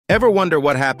Ever wonder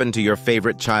what happened to your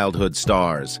favorite childhood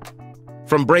stars?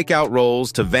 From breakout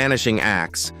roles to vanishing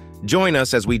acts, join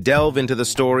us as we delve into the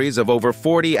stories of over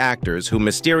 40 actors who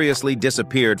mysteriously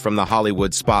disappeared from the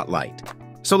Hollywood spotlight.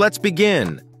 So let's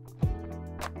begin.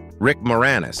 Rick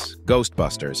Moranis,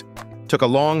 Ghostbusters, took a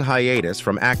long hiatus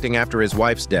from acting after his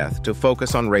wife's death to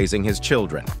focus on raising his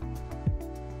children.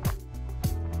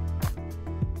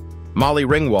 Molly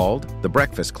Ringwald, The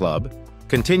Breakfast Club,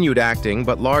 continued acting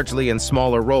but largely in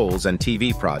smaller roles and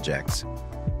TV projects.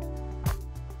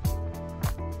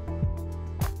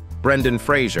 Brendan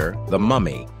Fraser, The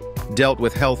Mummy, dealt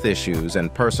with health issues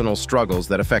and personal struggles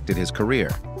that affected his career.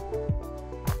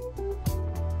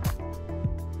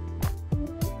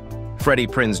 Freddie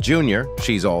Prinze Jr.,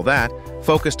 She's All That,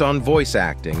 focused on voice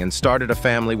acting and started a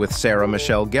family with Sarah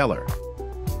Michelle Gellar.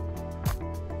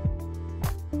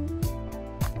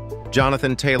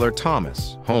 Jonathan Taylor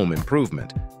Thomas, Home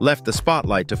Improvement, left the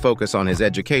spotlight to focus on his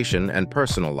education and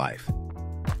personal life.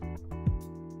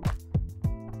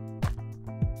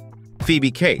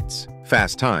 Phoebe Cates,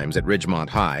 Fast Times at Ridgemont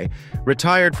High,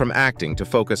 retired from acting to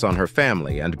focus on her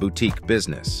family and boutique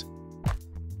business.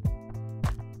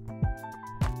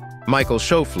 Michael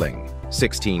Schofling,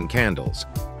 16 Candles,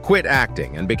 quit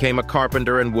acting and became a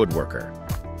carpenter and woodworker.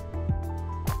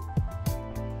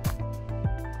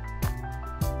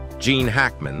 Gene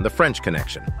Hackman, The French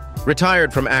Connection,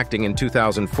 retired from acting in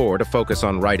 2004 to focus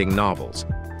on writing novels.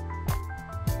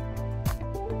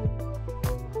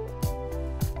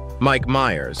 Mike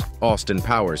Myers, Austin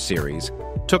Powers series,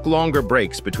 took longer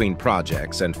breaks between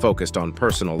projects and focused on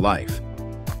personal life.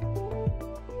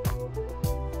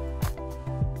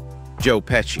 Joe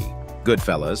Pesci,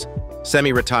 Goodfellas,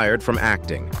 semi-retired from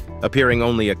acting, appearing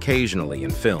only occasionally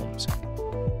in films.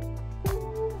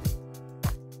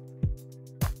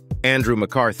 Andrew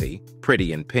McCarthy,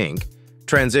 Pretty in Pink,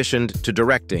 transitioned to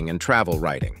directing and travel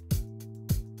writing.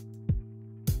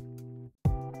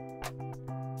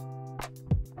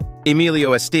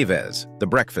 Emilio Estevez, The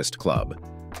Breakfast Club,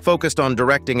 focused on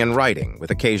directing and writing with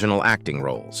occasional acting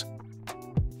roles.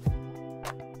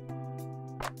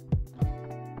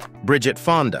 Bridget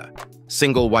Fonda,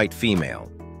 single white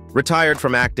female, retired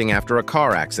from acting after a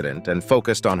car accident and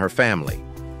focused on her family.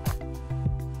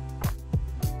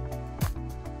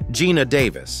 Gina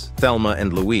Davis, Thelma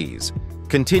and Louise,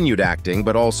 continued acting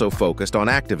but also focused on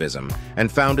activism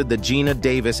and founded the Gina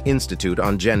Davis Institute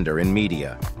on Gender in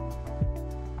Media.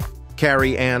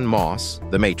 Carrie Ann Moss,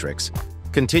 The Matrix,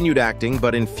 continued acting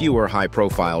but in fewer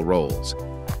high-profile roles.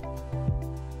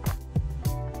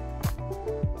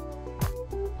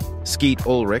 Skeet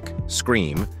Ulrich,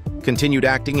 Scream, continued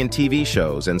acting in TV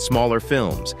shows and smaller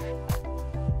films.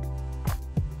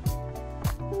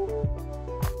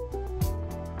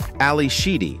 Ali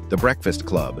Sheedy, The Breakfast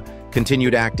Club,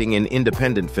 continued acting in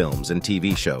independent films and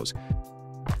TV shows.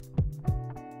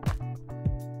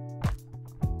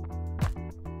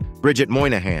 Bridget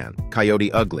Moynihan,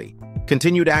 Coyote Ugly,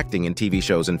 continued acting in TV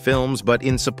shows and films, but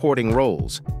in supporting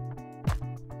roles.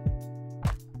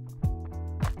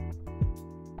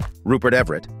 Rupert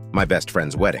Everett, My Best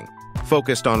Friend's Wedding,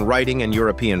 focused on writing and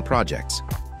European projects.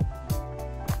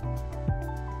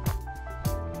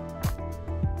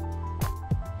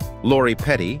 Lori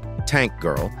Petty, Tank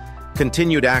Girl,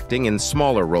 continued acting in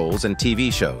smaller roles and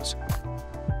TV shows.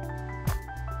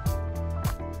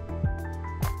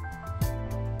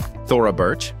 Thora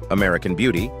Birch, American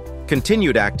Beauty,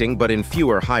 continued acting but in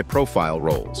fewer high-profile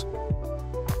roles.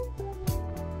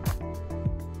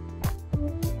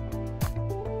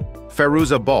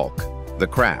 Fairuza Balk, The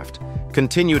Craft,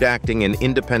 continued acting in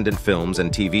independent films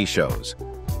and TV shows.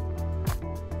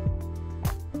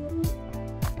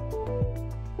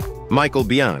 Michael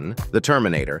Biehn, The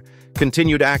Terminator,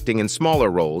 continued acting in smaller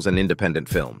roles and independent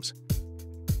films.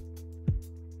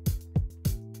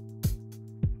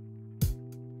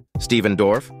 Stephen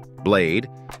Dorff, Blade,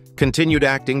 continued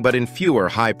acting but in fewer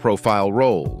high-profile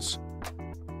roles.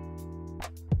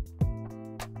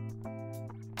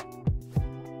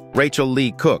 Rachel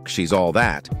Lee Cook, She's All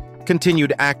That,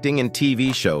 continued acting in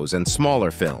TV shows and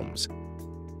smaller films.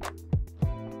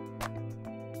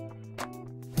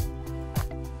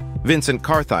 Vincent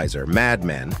Kartheiser, Mad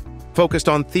Men, focused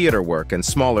on theater work and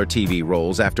smaller TV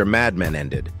roles after Mad Men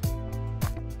ended.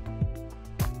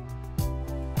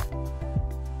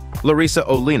 Larissa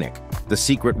Oleynik, The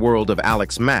Secret World of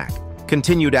Alex Mack,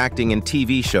 continued acting in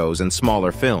TV shows and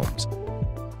smaller films.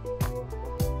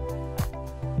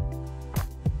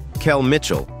 Kel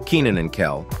Mitchell, Keenan and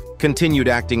Kel, continued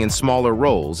acting in smaller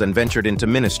roles and ventured into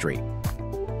ministry.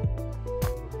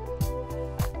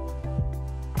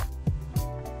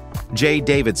 Jay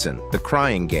Davidson, The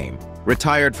Crying Game,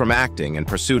 retired from acting and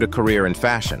pursued a career in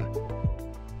fashion.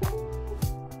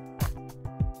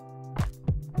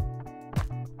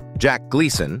 Jack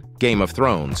Gleeson, Game of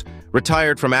Thrones,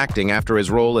 retired from acting after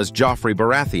his role as Joffrey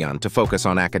Baratheon to focus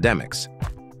on academics.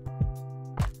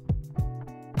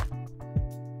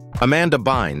 Amanda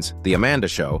Bynes, The Amanda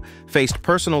Show, faced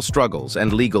personal struggles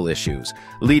and legal issues,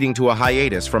 leading to a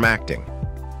hiatus from acting.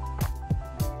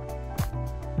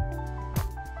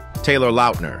 Taylor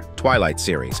Lautner, Twilight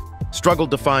series, struggled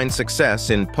to find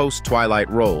success in post-Twilight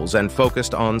roles and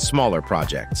focused on smaller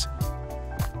projects.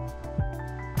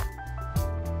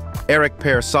 Eric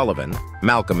Pear Sullivan,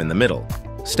 Malcolm in the Middle,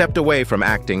 stepped away from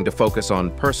acting to focus on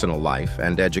personal life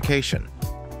and education.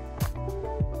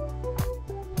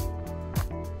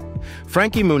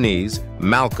 Frankie Muniz,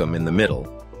 Malcolm in the Middle,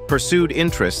 pursued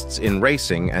interests in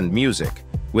racing and music,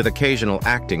 with occasional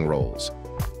acting roles.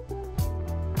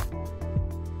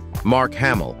 Mark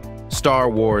Hamill, Star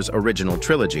Wars Original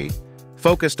Trilogy,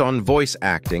 focused on voice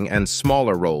acting and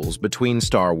smaller roles between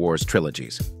Star Wars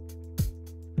trilogies.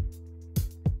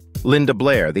 Linda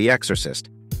Blair, The Exorcist,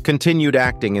 continued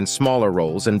acting in smaller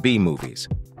roles in B-movies.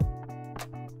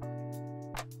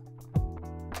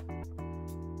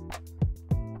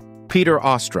 Peter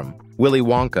Ostrom, Willy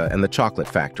Wonka and the Chocolate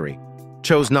Factory,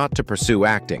 chose not to pursue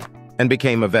acting and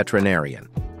became a veterinarian.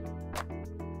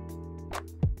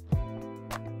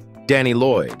 Danny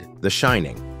Lloyd, The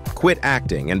Shining, quit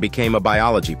acting and became a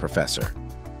biology professor.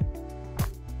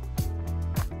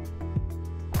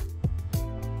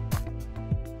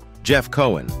 Jeff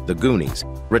Cohen, The Goonies,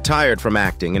 retired from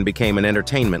acting and became an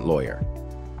entertainment lawyer.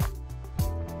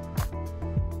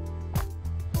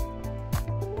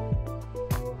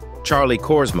 Charlie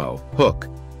Korsmo, Hook,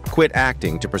 quit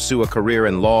acting to pursue a career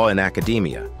in law and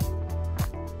academia.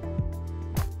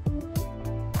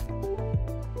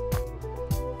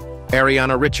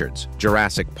 Ariana Richards,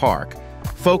 Jurassic Park,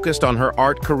 focused on her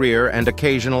art career and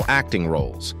occasional acting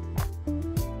roles.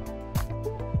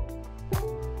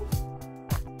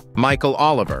 Michael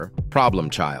Oliver, Problem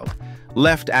Child,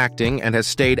 left acting and has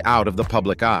stayed out of the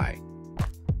public eye.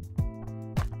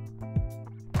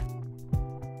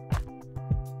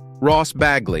 Ross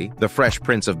Bagley, The Fresh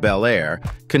Prince of Bel-Air,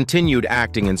 continued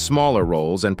acting in smaller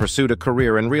roles and pursued a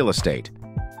career in real estate.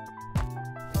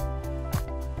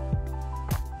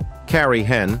 Carrie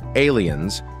Henn,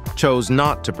 Aliens, chose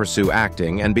not to pursue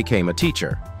acting and became a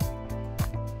teacher.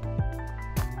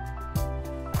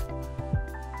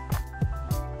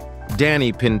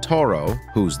 Danny Pintoro,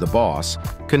 Who's the Boss,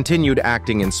 continued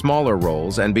acting in smaller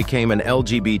roles and became an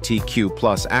LGBTQ+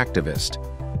 activist.